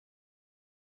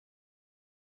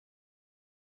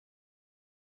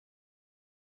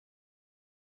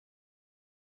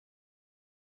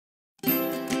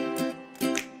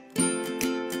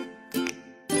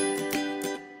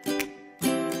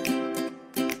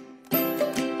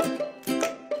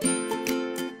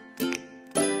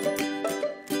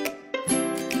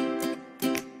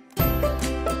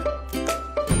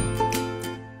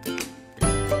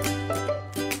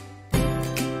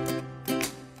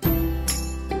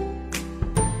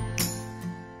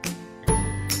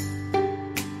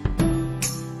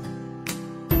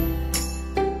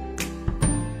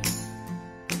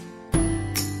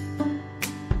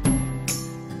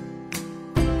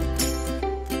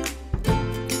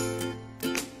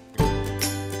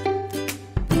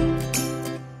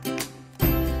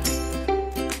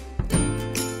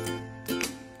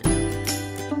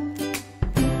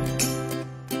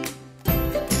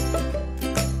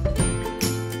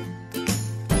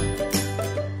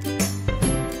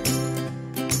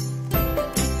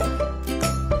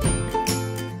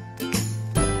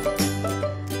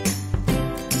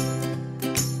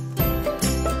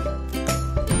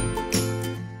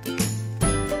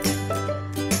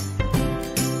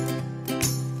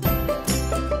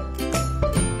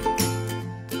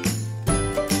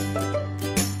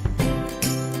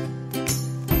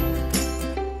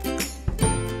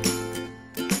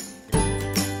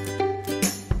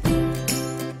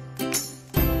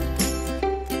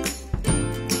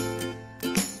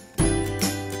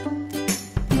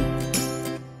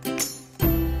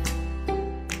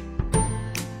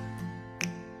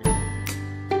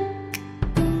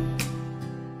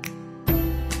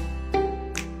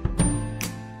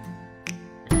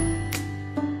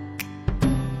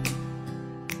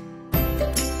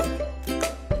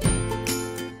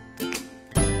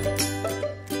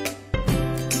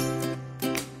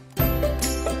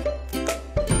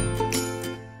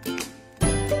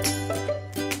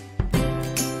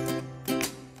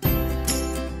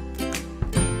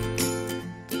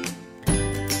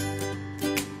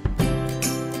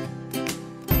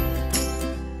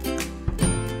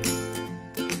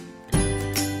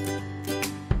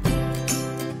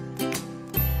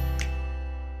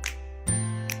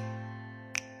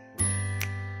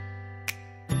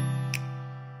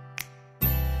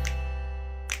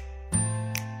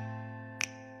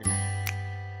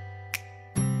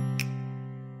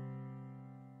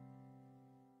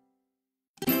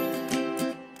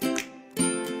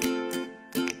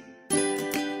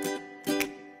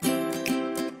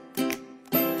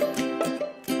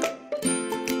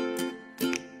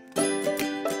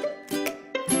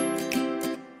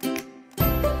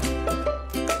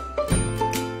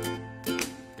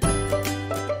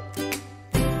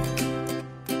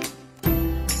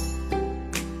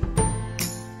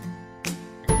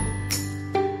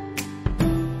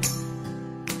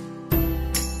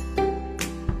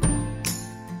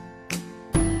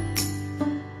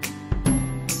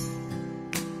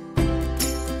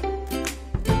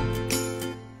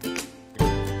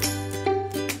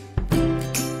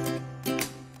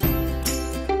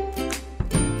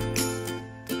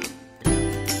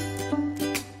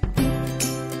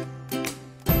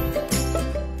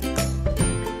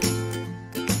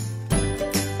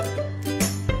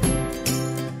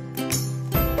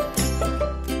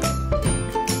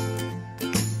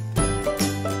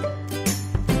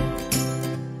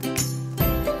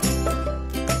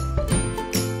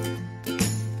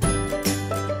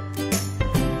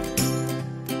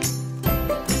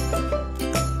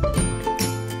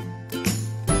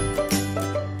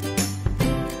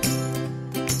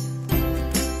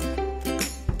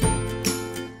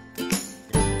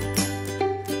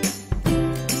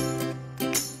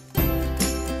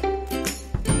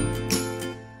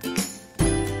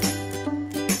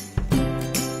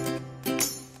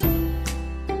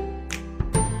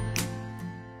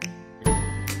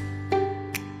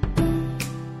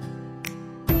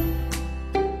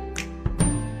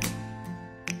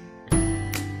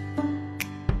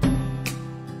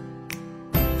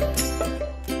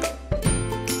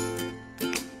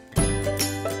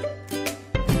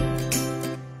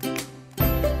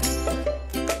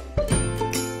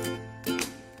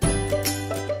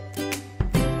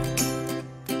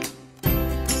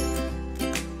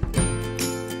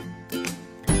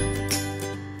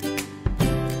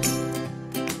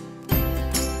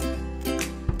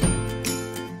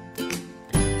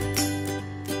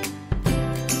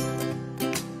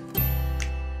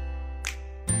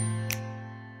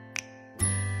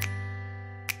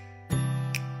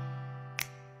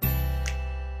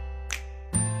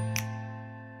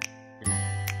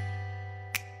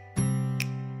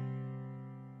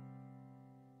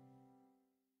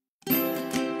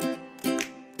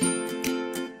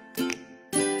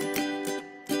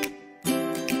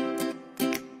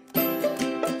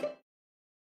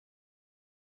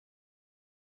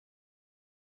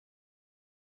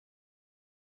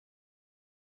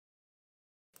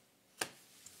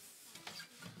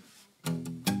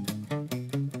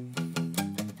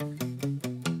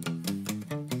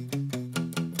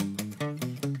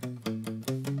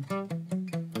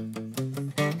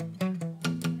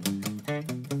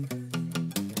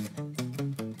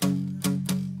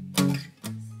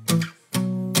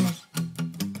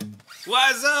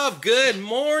What's up? Good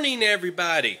morning,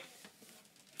 everybody.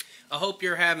 I hope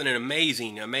you're having an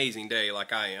amazing day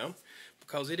like I am,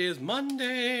 because it is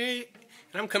Monday,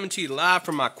 and I'm coming to you live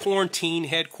from my quarantine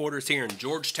headquarters here in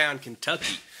Georgetown,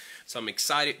 Kentucky. So I'm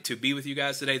excited to be with you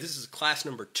guys today. This is class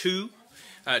number 2.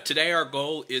 Today our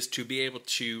goal is to be able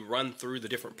to run through the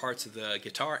different parts of the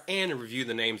guitar and review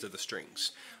the names of the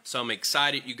strings. So I'm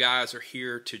excited you guys are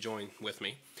here to join with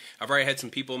me. I've already had some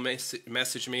people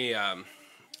message me.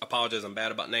 Apologize, I'm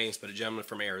bad about names, but a gentleman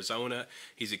from Arizona,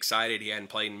 he's excited. He hadn't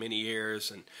played in many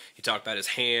years, and he talked about his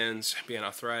hands being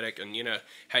arthritic, and you know,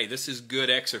 hey, this is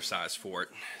good exercise for it.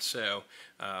 So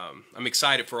I'm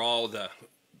excited for all the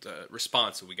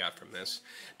response that we got from this.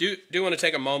 Do want to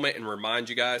take a moment and remind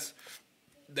you guys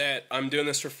that I'm doing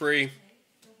this for free.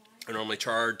 I normally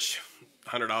charge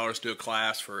 $100 to do a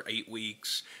class for 8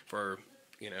 weeks for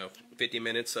 50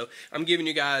 minutes. So I'm giving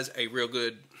you guys a real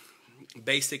good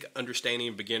basic understanding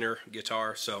of beginner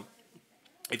guitar. So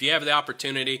if you have the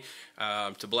opportunity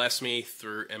to bless me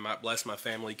through and bless my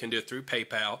family, you can do it through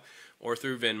PayPal or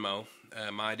through Venmo.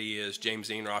 My ID is James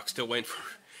Dean Rock. Still waiting for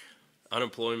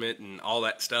unemployment and all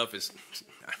that stuff.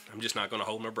 I'm just not going to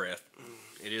hold my breath.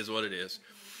 It is what it is.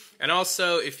 And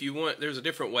also, if you want, there's a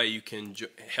different way you can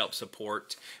help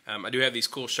support. I do have these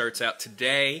cool shirts out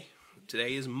today.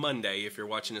 Today is Monday if you're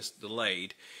watching this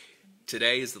delayed.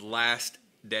 Today is the last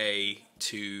day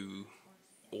to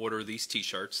order these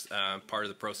t-shirts. Part of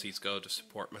the proceeds go to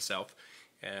support myself.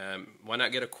 Why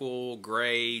not get a cool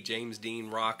gray James Dean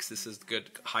Rocks? This is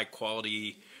good, high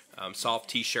quality,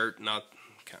 soft t-shirt, not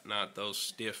those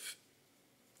stiff,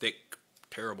 thick,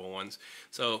 terrible ones.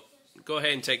 So go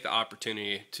ahead and take the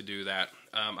opportunity to do that.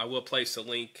 I will place a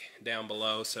link down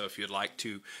below, so if you'd like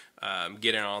to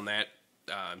get in on that,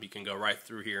 you can go right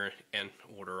through here and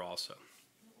order also.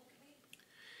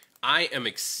 I am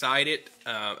excited.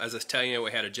 As I was telling you, we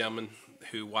had a gentleman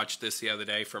who watched this the other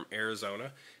day from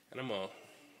Arizona, and I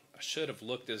should have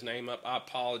looked his name up. I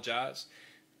apologize.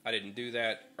 I didn't do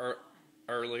that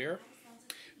earlier.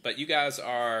 But you guys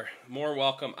are more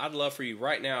welcome. I'd love for you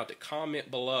right now to comment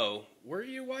below where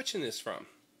you're watching this from.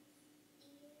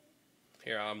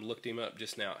 Here, I looked him up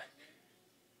just now.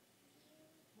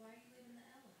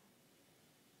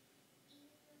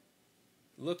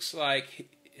 Looks like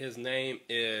his name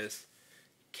is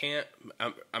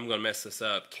I'm going to mess this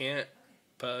up.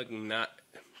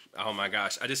 Oh my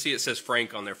gosh. I just see it says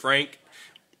Frank on there. Frank,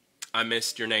 I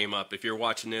messed your name up. If you're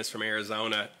watching this from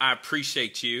Arizona, I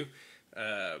appreciate you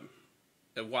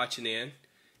watching in.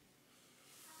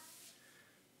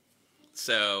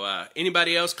 So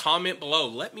anybody else, comment below.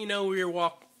 Let me know where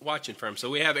you're watching from.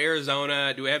 So we have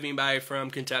Arizona. Do we have anybody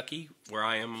from Kentucky? Where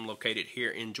I am, I'm located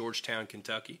here in Georgetown,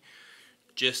 Kentucky.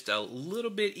 Just a little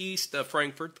bit east of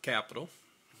Frankfort, the capital.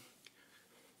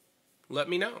 Let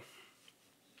me know.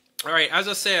 All right, as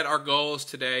I said, our goals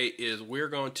today is we're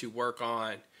going to work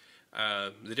on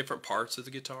the different parts of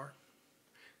the guitar.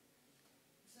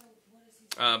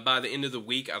 By the end of the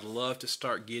week, I'd love to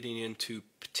start getting into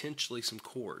potentially some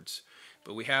chords.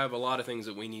 But we have a lot of things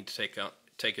that we need to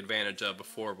take advantage of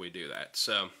before we do that.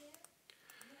 So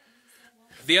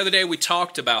the other day we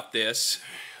talked about this.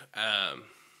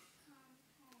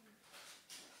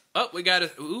 Oh, we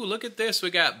got look at this.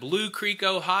 We got Blue Creek,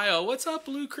 Ohio. What's up,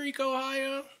 Blue Creek,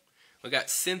 Ohio? We got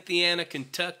Cynthiana,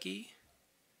 Kentucky.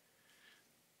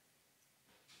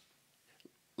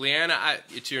 Leanna,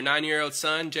 it's your 9-year-old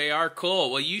son, JR.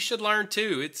 Cool. Well, you should learn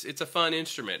too. It's a fun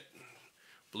instrument.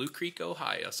 Blue Creek,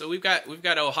 Ohio. So we've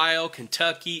got Ohio,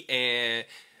 Kentucky, and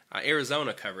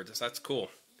Arizona covered. So that's cool.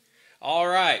 All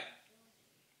right.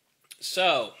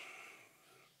 So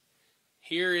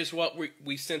here is what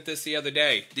we sent this the other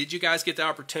day. Did you guys get the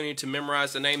opportunity to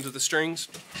memorize the names of the strings?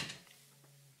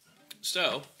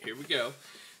 So here we go.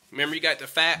 Remember, you got the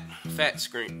fat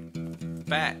string,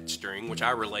 which I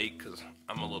relate because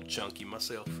I'm a little chunky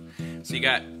myself. So you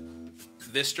got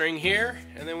this string here,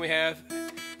 and then we have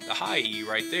the high E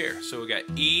right there. So we got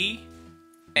E,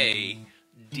 A,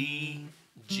 D,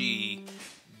 G,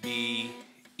 B,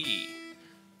 E.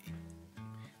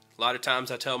 A lot of times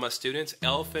I tell my students,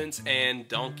 elephants and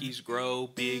donkeys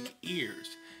grow big ears.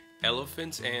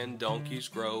 Elephants and donkeys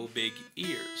grow big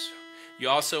ears. You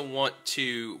also want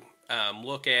to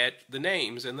look at the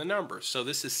names and the numbers. So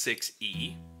this is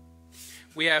 6E.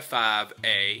 We have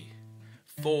 5A,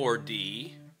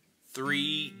 4D,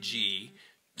 3G,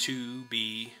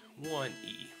 2B, 1E.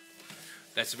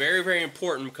 That's very, very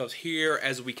important, because here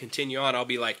as we continue on, I'll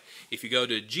be like, if you go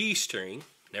to G string,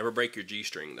 never break your G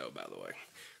string though, by the way.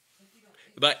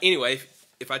 But anyway,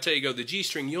 if I tell you to go to the G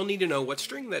string, you'll need to know what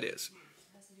string that is.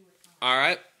 All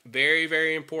right? Very,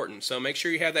 very important. So make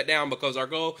sure you have that down, because our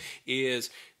goal is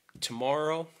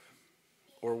tomorrow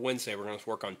or Wednesday we're going to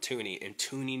work on tuning, and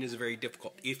tuning is very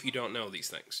difficult if you don't know these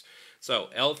things. So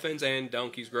elephants and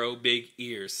donkeys grow big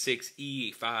ears.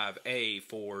 6E, 5A,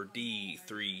 4D,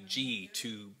 3G,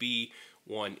 2B,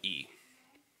 1E.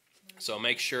 So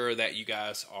make sure that you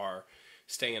guys are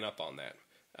staying up on that.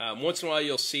 Once in a while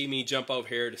you'll see me jump over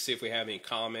here to see if we have any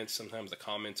comments. Sometimes the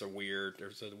comments are weird.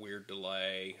 There's a weird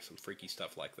delay, some freaky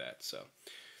stuff like that. So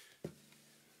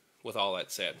with all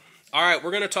that said, all right,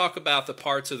 we're going to talk about the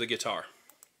parts of the guitar.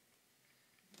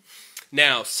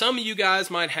 Now, some of you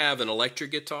guys might have an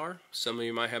electric guitar. Some of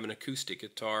you might have an acoustic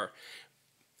guitar.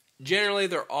 Generally,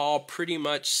 they're all pretty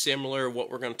much similar. What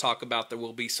we're going to talk about, there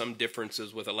will be some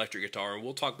differences with electric guitar, and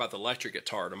we'll talk about the electric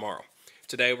guitar tomorrow.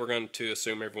 Today, we're going to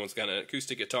assume everyone's got an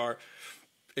acoustic guitar,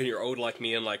 and you're old like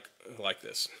me and like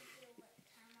this.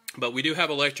 But we do have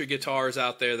electric guitars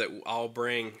out there that I'll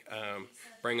bring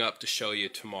up to show you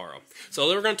tomorrow. So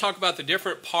we're going to talk about the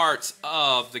different parts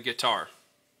of the guitar.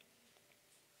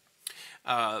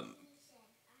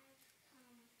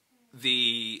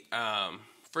 The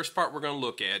first part we're going to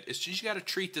look at is just you got to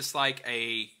treat this like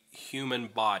a human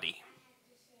body,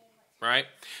 right?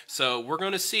 So we're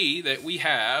going to see that we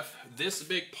have this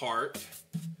big part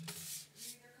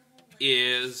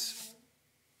is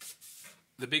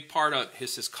the big part of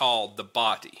this is called the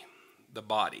body, all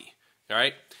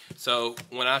right? So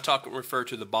when I refer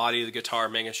to the body of the guitar,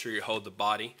 making sure you hold the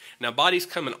body. Now bodies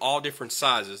come in all different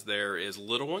sizes. There is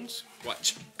little ones.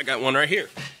 Watch, I got one right here.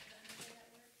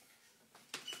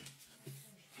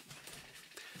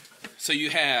 So you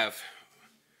have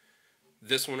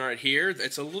this one right here.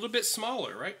 It's a little bit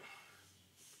smaller, right?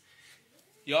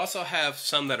 You also have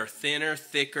some that are thinner,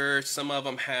 thicker. Some of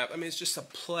them have, I mean, it's just a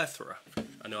plethora.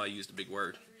 I know I used a big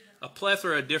word. A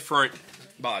plethora of different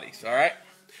bodies, all right?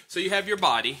 So you have your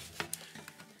body.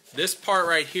 This part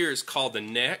right here is called the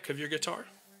neck of your guitar.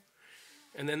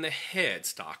 And then the head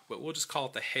stock, but we'll just call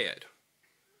it the head.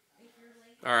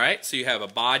 All right, so you have a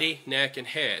body, neck, and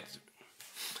head.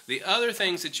 The other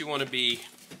things that you want to be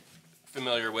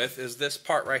familiar with is this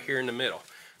part right here in the middle.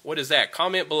 What is that?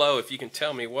 Comment below if you can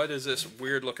tell me what is this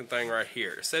weird looking thing right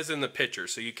here. It says in the picture,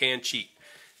 so you can cheat.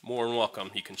 More than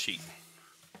welcome, you can cheat.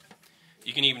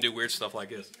 You can even do weird stuff like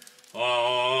this.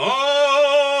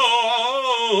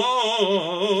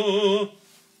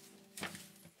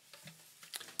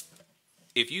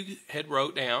 If you had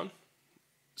wrote down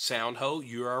sound hole,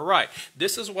 you are right.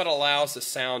 This is what allows the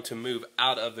sound to move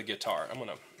out of the guitar. I'm going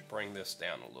to bring this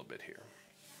down a little bit here.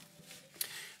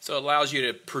 So it allows you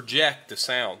to project the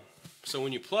sound. So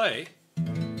when you play,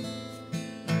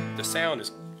 the sound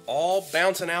is all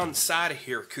bouncing out inside of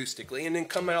here acoustically and then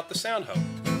coming out the sound hole.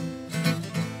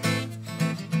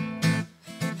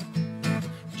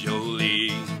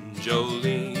 Jolene,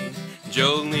 Jolene,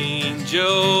 Jolene,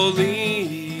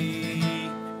 Jolene.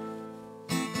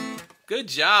 Good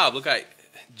job. Look like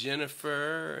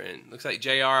Jennifer and looks like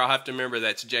JR. I'll have to remember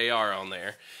that's JR on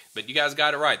there. But you guys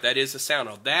got it right. That is the sound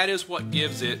hole. That is what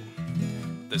gives it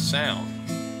the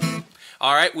sound.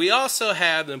 All right. We also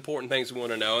have the important things we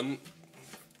want to know, and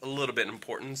a little bit of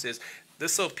importance is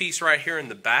this little piece right here in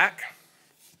the back.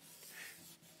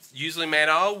 It's usually made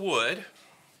out of wood.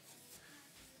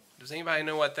 Does anybody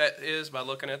know what that is by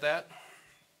looking at that?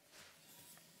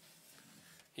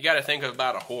 You got to think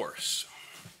about a horse.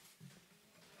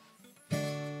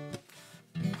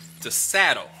 It's a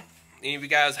saddle. Any of you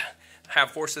guys have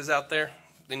horses out there?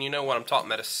 Then you know what I'm talking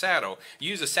about, a saddle.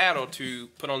 You use a saddle to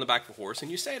put on the back of a horse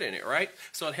and you sit in it, right?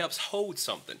 So it helps hold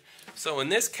something. So in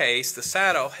this case, the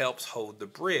saddle helps hold the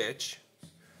bridge.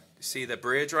 You see the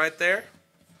bridge right there?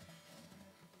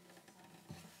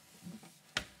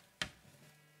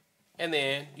 And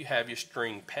then you have your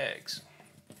string pegs.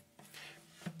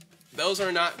 Those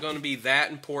are not going to be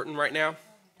that important right now.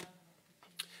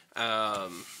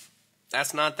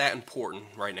 That's not that important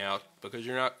right now because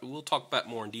we'll talk about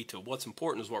more in detail. What's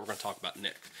important is what we're going to talk about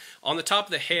next. On the top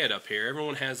of the head up here,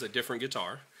 everyone has a different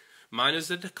guitar. Mine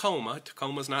is a Tacoma.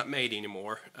 Tacoma's not made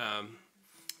anymore.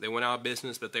 They went out of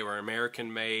business, but they were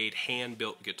American-made,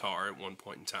 hand-built guitar at one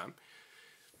point in time.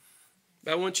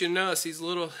 But I want you to notice these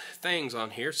little things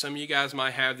on here. Some of you guys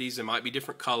might have these. They might be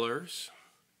different colors.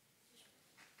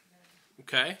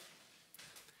 Okay?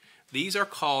 These are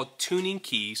called tuning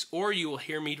keys, or you will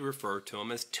hear me refer to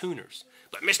them as tuners.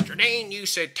 But Mr. Dane, you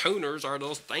said tuners are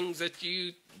those things that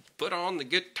you put on the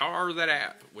guitar that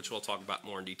app, which we'll talk about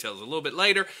more in details a little bit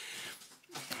later.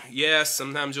 Yes,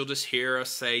 sometimes you'll just hear us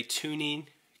say tuning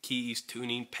keys,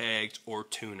 tuning pegs, or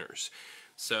tuners.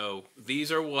 So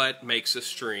these are what makes the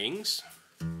strings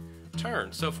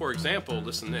turn. So for example,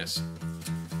 listen to this.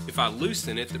 If I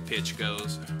loosen it, the pitch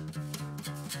goes.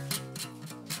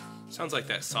 Sounds like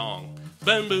that song.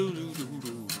 There's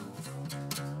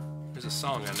a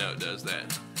song I know does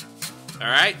that.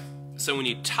 Alright, so when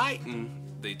you tighten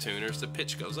the tuners, the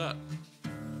pitch goes up.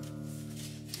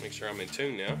 Make sure I'm in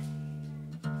tune now.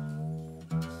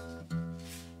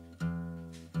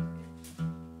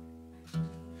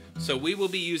 So we will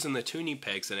be using the tuning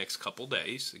pegs the next couple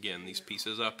days. Again, these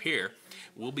pieces up here,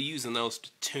 we'll be using those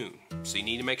to tune. So you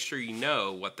need to make sure you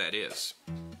know what that is.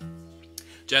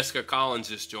 Jessica Collins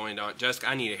just joined on. Jessica,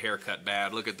 I need a haircut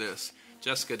bad. Look at this.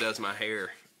 Jessica does my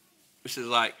hair. This is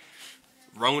like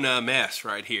Rona mess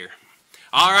right here.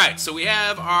 All right, so we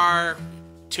have our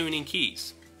tuning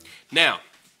keys. Now,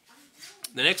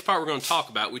 the next part we're going to talk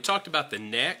about, we talked about the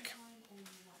neck.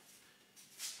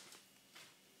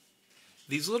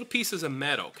 These little pieces of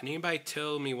metal. Can anybody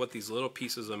tell me what these little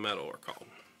pieces of metal are called?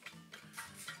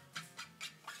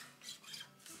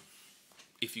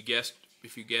 If you guessed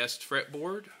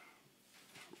fretboard,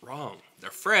 wrong.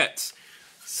 They're frets.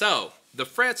 So the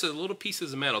frets are the little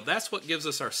pieces of metal. That's what gives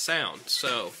us our sound.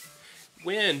 So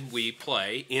when we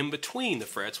play in between the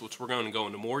frets, which we're going to go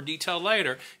into more detail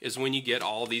later, is when you get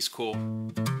all these cool.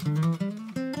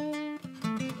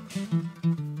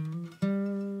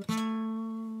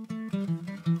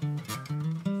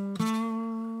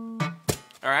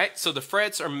 Alright, so the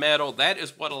frets are metal. That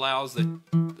is what allows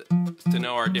to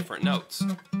know our different notes.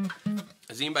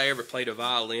 Has anybody ever played a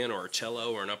violin or a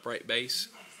cello or an upright bass?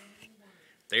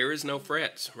 There is no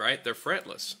frets, right? They're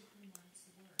fretless.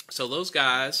 So those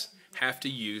guys have to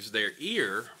use their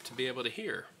ear to be able to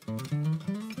hear.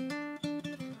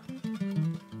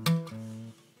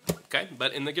 Okay,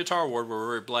 but in the guitar world, we're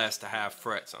very blessed to have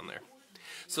frets on there.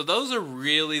 So those are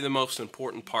really the most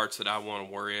important parts that I want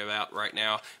to worry about right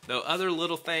now. Though other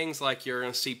little things like you're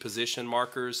going to see position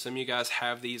markers. Some of you guys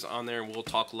have these on there, and we'll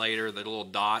talk later. The little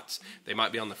dots, they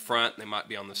might be on the front, they might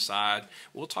be on the side.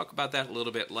 We'll talk about that a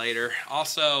little bit later.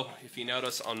 Also, if you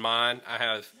notice on mine, I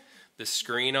have the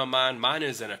screen on mine. Mine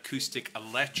is an acoustic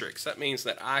electric. So that means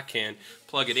that I can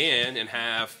plug it in and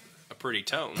have a pretty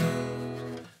tone.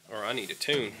 Or I need a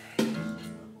tune.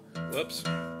 Whoops.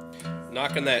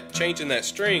 Changing that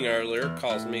string earlier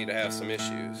caused me to have some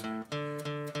issues.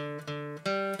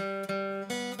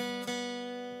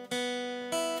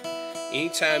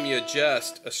 Anytime you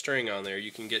adjust a string on there,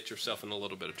 you can get yourself in a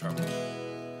little bit of trouble.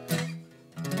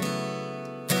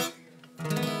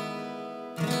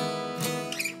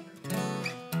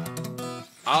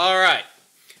 All right.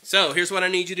 So here's what I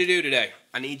need you to do today.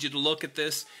 I need you to look at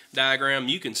this diagram.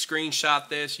 You can screenshot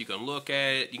this. You can look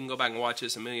at it. You can go back and watch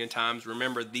this a million times.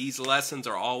 Remember, these lessons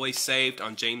are always saved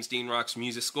on James Dean Rocks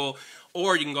Music School.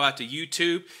 Or you can go out to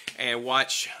YouTube and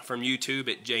watch from YouTube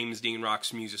at James Dean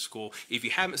Rocks Music School. If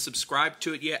you haven't subscribed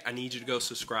to it yet, I need you to go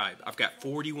subscribe. I've got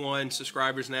 41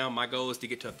 subscribers now. My goal is to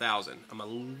get to 1,000. I'm a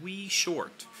wee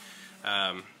short.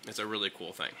 It's a really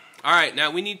cool thing. All right, now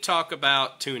we need to talk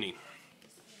about tuning.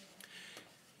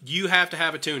 You have to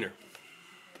have a tuner.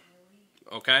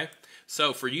 Okay?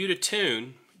 So for you to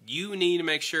tune, you need to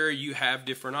make sure you have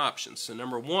different options. So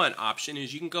number one option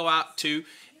is you can go out to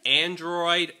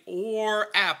Android or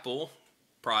Apple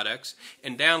products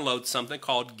and download something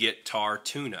called Guitar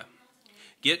Tuna.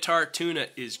 Guitar Tuna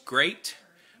is great,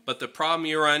 but the problem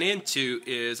you run into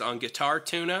is on Guitar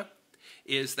Tuna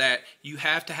is that you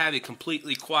have to have it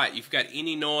completely quiet. If you've got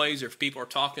any noise or if people are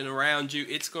talking around you,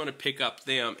 it's going to pick up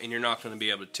them and you're not going to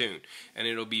be able to tune. And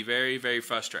it'll be very, very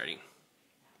frustrating.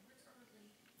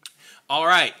 All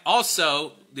right.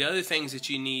 Also, the other things that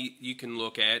you can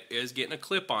look at is getting a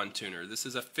clip-on tuner. This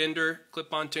is a Fender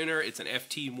clip-on tuner. It's an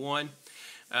FT1.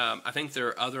 I think there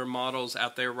are other models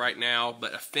out there right now,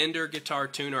 but a Fender guitar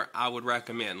tuner I would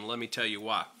recommend. Let me tell you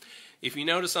why. If you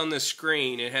notice on the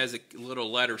screen, it has a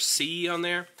little letter C on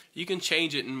there. You can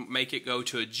change it and make it go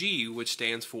to a G, which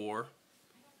stands for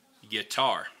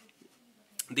guitar.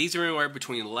 These are anywhere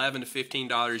between $11 to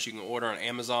 $15. You can order on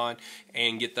Amazon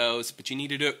and get those, but you need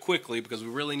to do it quickly because we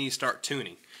really need to start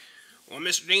tuning. Well,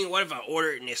 Mr. Dean, what if I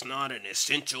order it and it's not an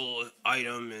essential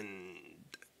item and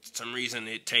for some reason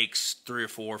it takes 3 or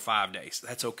 4 or 5 days?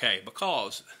 That's okay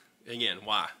because, again,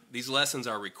 why? These lessons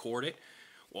are recorded.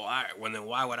 Well, then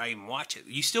why would I even watch it?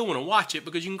 You still want to watch it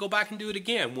because you can go back and do it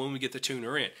again when we get the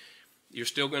tuner in. You're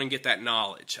still going to get that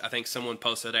knowledge. I think someone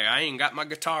posted today, I ain't got my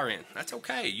guitar in. That's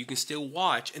okay. You can still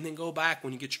watch and then go back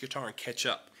when you get your guitar and catch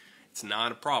up. It's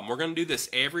not a problem. We're going to do this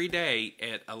every day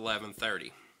at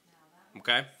 11:30.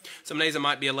 Okay? Some days it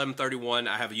might be 11:31.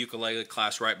 I have a ukulele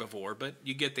class right before, but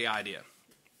you get the idea.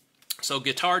 So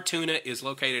Guitar Tuna is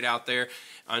located out there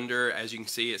under, as you can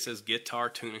see, it says Guitar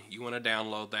Tuna. You want to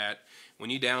download that. When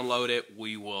you download it,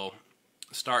 we will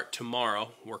start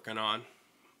tomorrow working on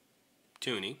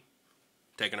tuning,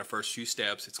 taking our first few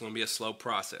steps. It's going to be a slow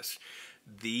process.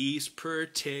 These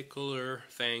particular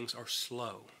things are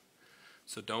slow,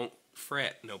 so don't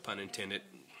fret, no pun intended.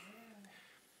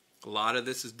 A lot of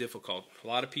this is difficult. A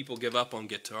lot of people give up on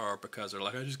guitar because they're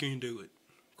like, I just can't do it.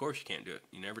 Of course you can't do it.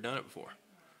 You've never done it before.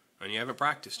 And you haven't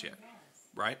practiced yet,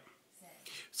 right?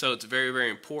 So it's very, very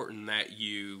important that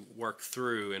you work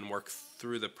through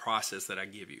the process that I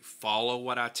give you. Follow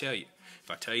what I tell you. If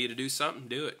I tell you to do something,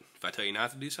 do it. If I tell you not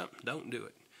to do something, don't do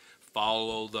it.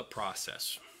 Follow the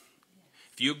process.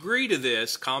 If you agree to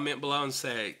this, comment below and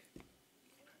say,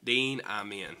 Dean,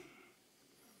 I'm in.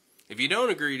 If you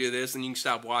don't agree to this, then you can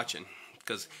stop watching,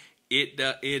 because it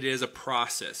is a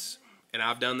process. And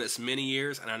I've done this many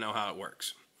years, and I know how it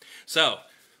works. So,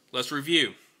 let's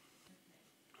review.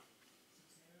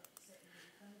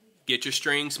 Get your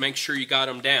strings. Make sure you got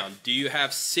them down. Do you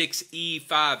have 6E,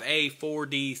 5A,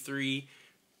 4D, 3,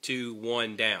 2,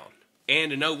 1 down?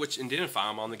 And to know which, identify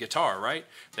them on the guitar, right?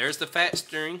 There's the fat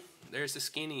string. There's the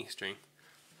skinny string.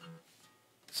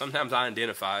 Sometimes I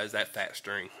identify as that fat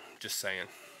string. Just saying.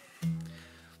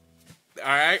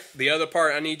 Alright, the other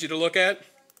part I need you to look at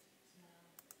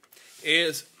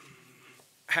is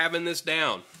having this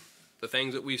down. The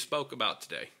things that we spoke about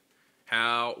today.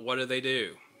 What do they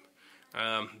do?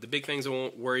 The big things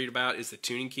I'm worried about is the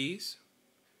tuning keys,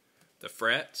 the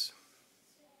frets,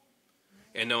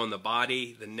 and knowing the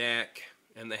body, the neck,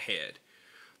 and the head.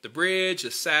 The bridge,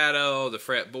 the saddle, the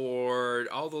fretboard,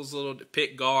 all those little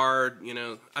pick guard, you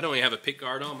know. I don't even have a pick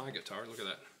guard on my guitar. Look at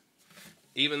that.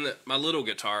 Even my little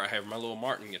guitar I have, my little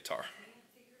Martin guitar,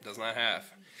 does not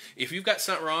have. If you've got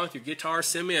something wrong with your guitar,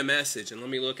 send me a message and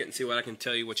let me look at it and see what I can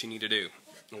tell you what you need to do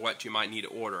and what you might need to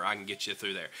order. I can get you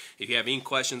through there. If you have any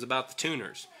questions about the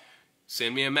tuners,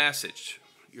 send me a message.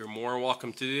 You're more than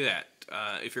welcome to do that.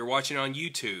 If you're watching on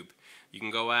YouTube, you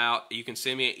can go out, you can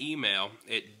send me an email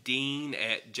at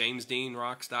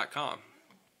dean@jamesdeanrocks.com.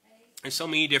 There's so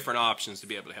many different options to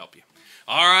be able to help you.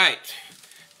 All right.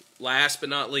 Last but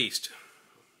not least,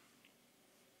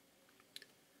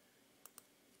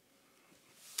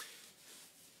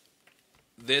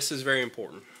 this is very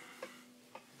important.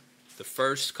 The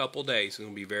first couple days is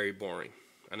going to be very boring.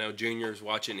 I know Junior's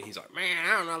watching and he's like, man,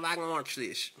 I don't know if I can watch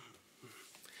this.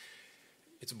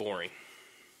 It's boring.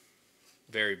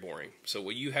 Very boring. So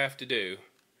what you have to do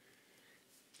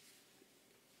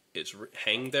is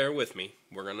hang there with me.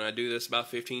 We're going to do this about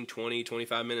 15, 20,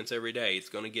 25 minutes every day. It's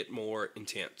going to get more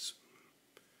intense.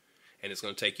 And it's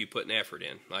going to take you putting effort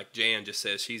in. Like Jan just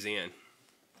says she's in.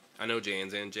 I know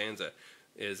Jan's in. Jan's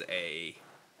is a,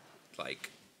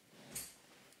 like,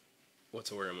 what's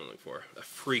the word I'm looking for? A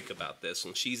freak about this.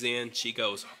 When she's in, she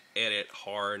goes at it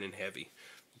hard and heavy.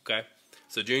 Okay?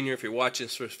 So Junior, if you're watching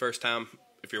this for the first time,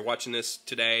 if you're watching this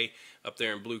today up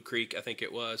there in Blue Creek, I think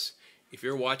it was, if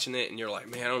you're watching it and you're like,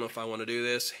 man, I don't know if I want to do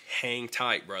this, hang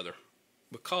tight, brother,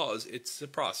 because it's a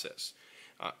process.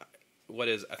 I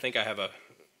think I have a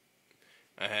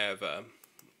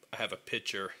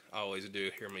picture. I always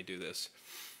do. Hear me do this.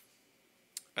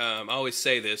 I always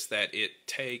say this, that it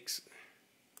takes,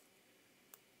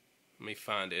 let me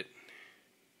find it.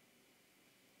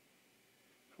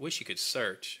 I wish you could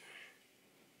search.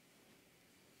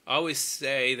 I always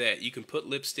say that you can put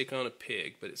lipstick on a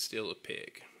pig, but it's still a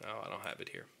pig. Oh, I don't have it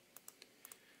here.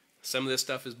 Some of this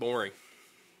stuff is boring.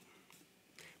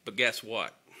 But guess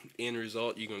what? End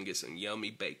result, you're going to get some yummy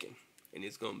bacon. And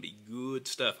it's going to be good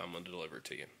stuff I'm going to deliver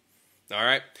to you. All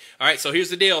right? All right, so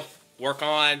here's the deal. Work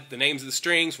on the names of the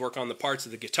strings, work on the parts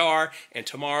of the guitar, and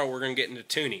tomorrow we're going to get into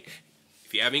tuning.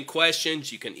 If you have any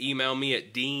questions, you can email me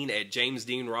at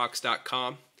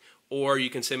dean@jamesdeanrocks.com, or you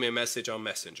can send me a message on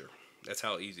Messenger. That's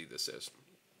how easy this is.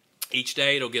 Each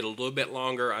day it'll get a little bit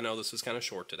longer. I know this is kind of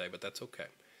short today, but that's okay.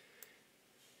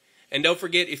 And don't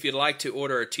forget, if you'd like to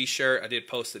order a t-shirt, I did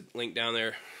post a link down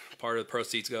there. Part of the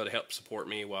proceeds go to help support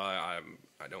me while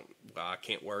I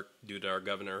can't work due to our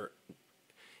governor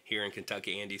here in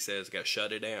Kentucky. Andy says got to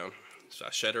shut it down. So I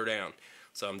shut her down.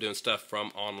 So I'm doing stuff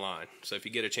from online. So if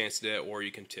you get a chance to do that, or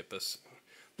you can tip us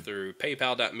through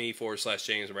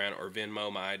paypal.me/James Brown or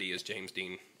Venmo. My ID is James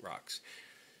Dean Rocks.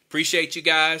 Appreciate you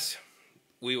guys.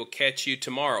 We will catch you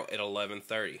tomorrow at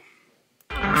 11:30.